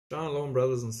Shalom,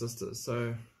 brothers and sisters.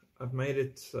 So I've made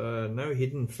it no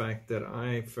hidden fact that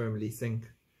I firmly think,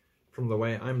 from the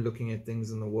way I'm looking at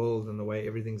things in the world and the way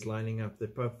everything's lining up,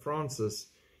 that Pope Francis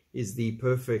is the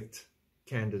perfect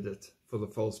candidate for the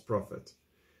false prophet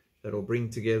that will bring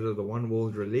together the one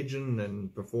world religion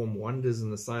and perform wonders in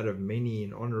the sight of many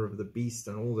in honor of the beast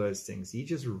and all those things. He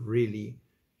just really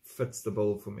fits the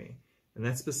bill for me. And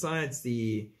that's besides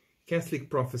the Catholic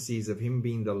prophecies of him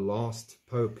being the last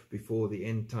pope before the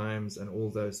end times and all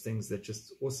those things that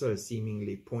just also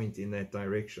seemingly point in that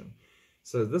direction.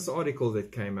 So this article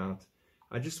that came out,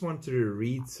 I just wanted to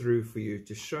read through for you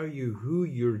to show you who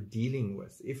you're dealing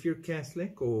with, if you're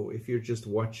Catholic or if you're just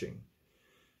watching.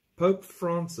 Pope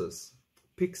Francis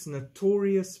picks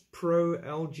notorious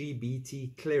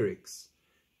pro-LGBT clerics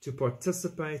to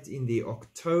participate in the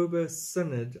October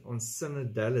Synod on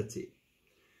Synodality.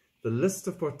 The list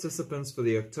of participants for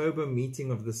the October meeting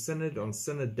of the Synod on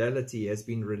Synodality has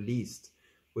been released,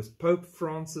 with Pope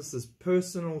Francis's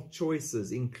personal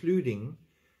choices including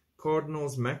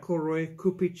Cardinals McElroy,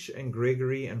 Kupich and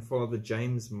Gregory and Father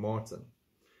James Martin.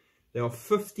 There are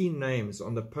 50 names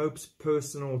on the Pope's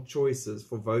personal choices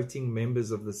for voting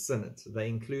members of the Synod. They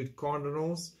include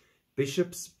cardinals,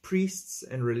 bishops, priests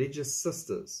and religious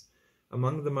sisters.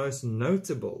 Among the most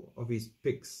notable of his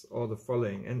picks are the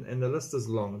following, and the list is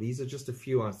long. These are just a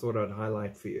few I thought I'd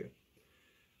highlight for you.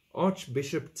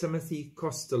 Archbishop Timothy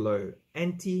Costello,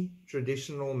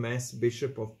 anti-traditional mass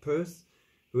bishop of Perth,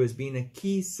 who has been a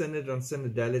key Synod on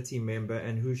Synodality member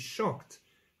and who shocked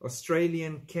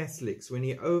Australian Catholics when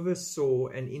he oversaw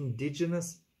an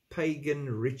indigenous pagan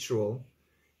ritual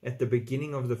at the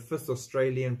beginning of the 5th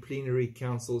Australian Plenary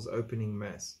Council's opening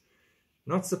Mass.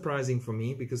 Not surprising for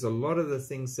me, because a lot of the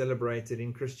things celebrated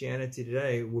in Christianity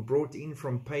today were brought in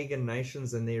from pagan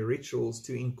nations and their rituals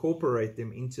to incorporate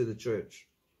them into the church.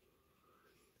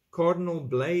 Cardinal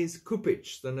Blaise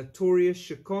Kupich, the notorious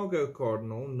Chicago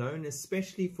cardinal, known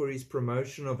especially for his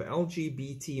promotion of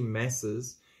LGBT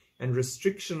masses and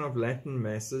restriction of Latin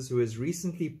masses, who has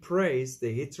recently praised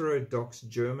the heterodox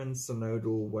German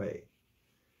synodal way.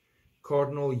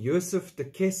 Cardinal Joseph de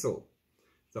Kessel,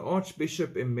 the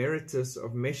Archbishop Emeritus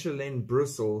of Mechelen,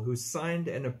 Brussels, who signed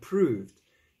and approved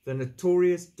the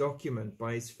notorious document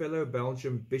by his fellow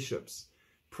Belgian bishops,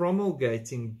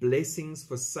 promulgating blessings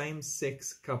for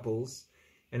same-sex couples,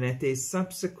 and at their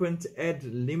subsequent ad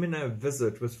limina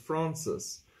visit with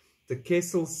Francis, de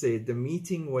Kessel said the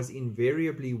meeting was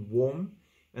invariably warm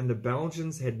and the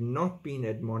Belgians had not been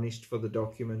admonished for the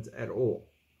document at all.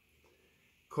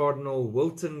 Cardinal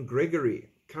Wilton Gregory,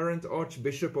 current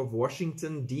Archbishop of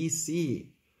Washington,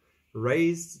 D.C.,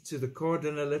 raised to the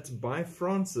cardinalate by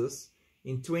Francis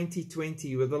in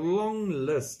 2020 with a long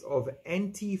list of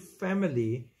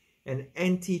anti-family and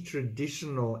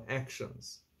anti-traditional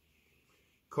actions.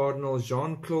 Cardinal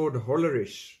Jean-Claude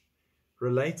Hollerich,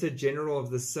 Relator General of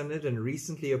the Synod and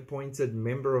recently appointed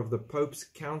member of the Pope's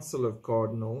Council of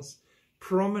Cardinals,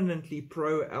 prominently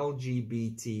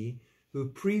pro-LGBT, who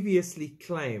previously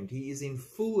claimed he is in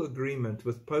full agreement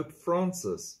with Pope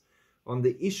Francis on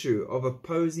the issue of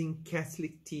opposing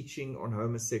Catholic teaching on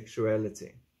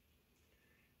homosexuality.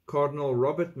 Cardinal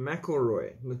Robert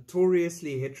McElroy,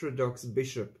 notoriously heterodox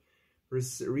bishop,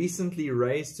 recently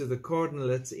raised to the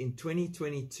cardinalate in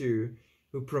 2022,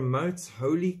 who promotes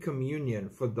Holy Communion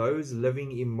for those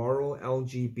living immoral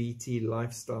LGBT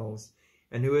lifestyles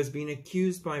and who has been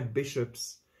accused by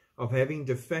bishops of having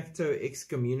de facto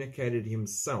excommunicated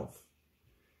himself.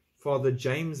 Father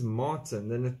James Martin,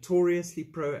 the notoriously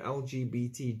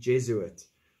pro-LGBT Jesuit,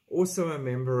 also a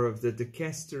member of the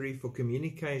Dicastery for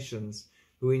Communications,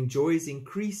 who enjoys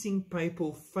increasing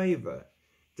papal favor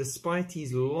despite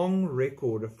his long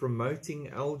record of promoting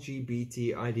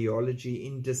LGBT ideology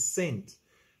in dissent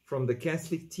from the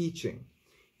Catholic teaching.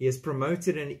 He has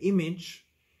promoted an image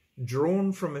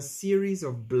drawn from a series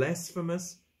of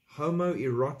blasphemous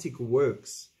homoerotic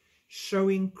works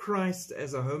showing Christ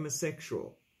as a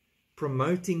homosexual,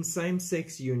 promoting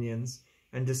same-sex unions,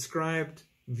 and described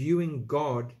viewing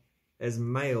God as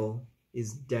male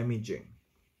is damaging.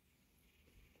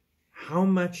 How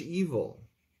much evil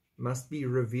must be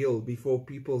revealed before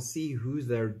people see who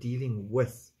they're dealing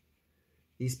with?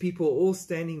 These people all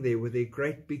standing there with their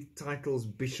great big titles,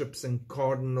 bishops and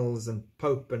cardinals and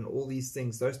pope and all these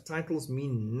things. Those titles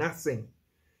mean nothing.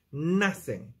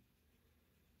 Nothing.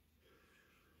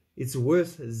 It's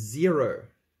worth zero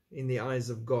in the eyes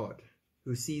of God,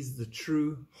 who sees the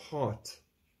true heart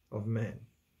of man.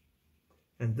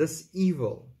 And this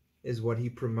evil is what he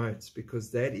promotes, because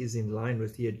that is in line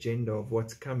with the agenda of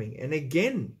what's coming. And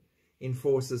again,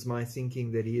 enforces my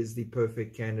thinking that he is the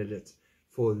perfect candidate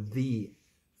for the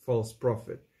false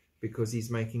prophet. because he's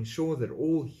making sure that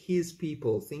all his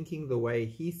people thinking the way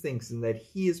he thinks and that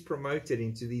he is promoted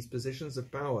into these positions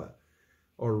of power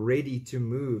are ready to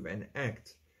move and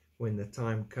act when the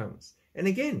time comes. And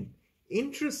again,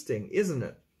 interesting, isn't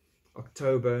it?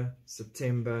 October,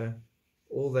 September,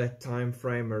 all that time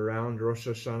frame around Rosh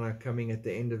Hashanah coming at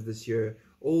the end of this year,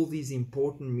 all these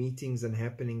important meetings and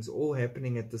happenings all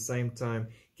happening at the same time,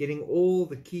 getting all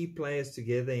the key players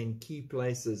together in key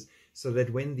places so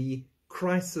that when the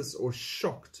crisis or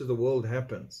shock to the world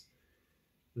happens,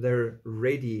 they're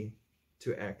ready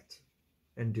to act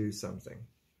and do something.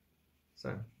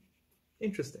 So,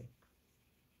 interesting.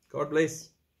 God bless.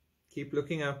 Keep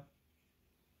looking up.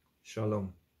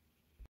 Shalom.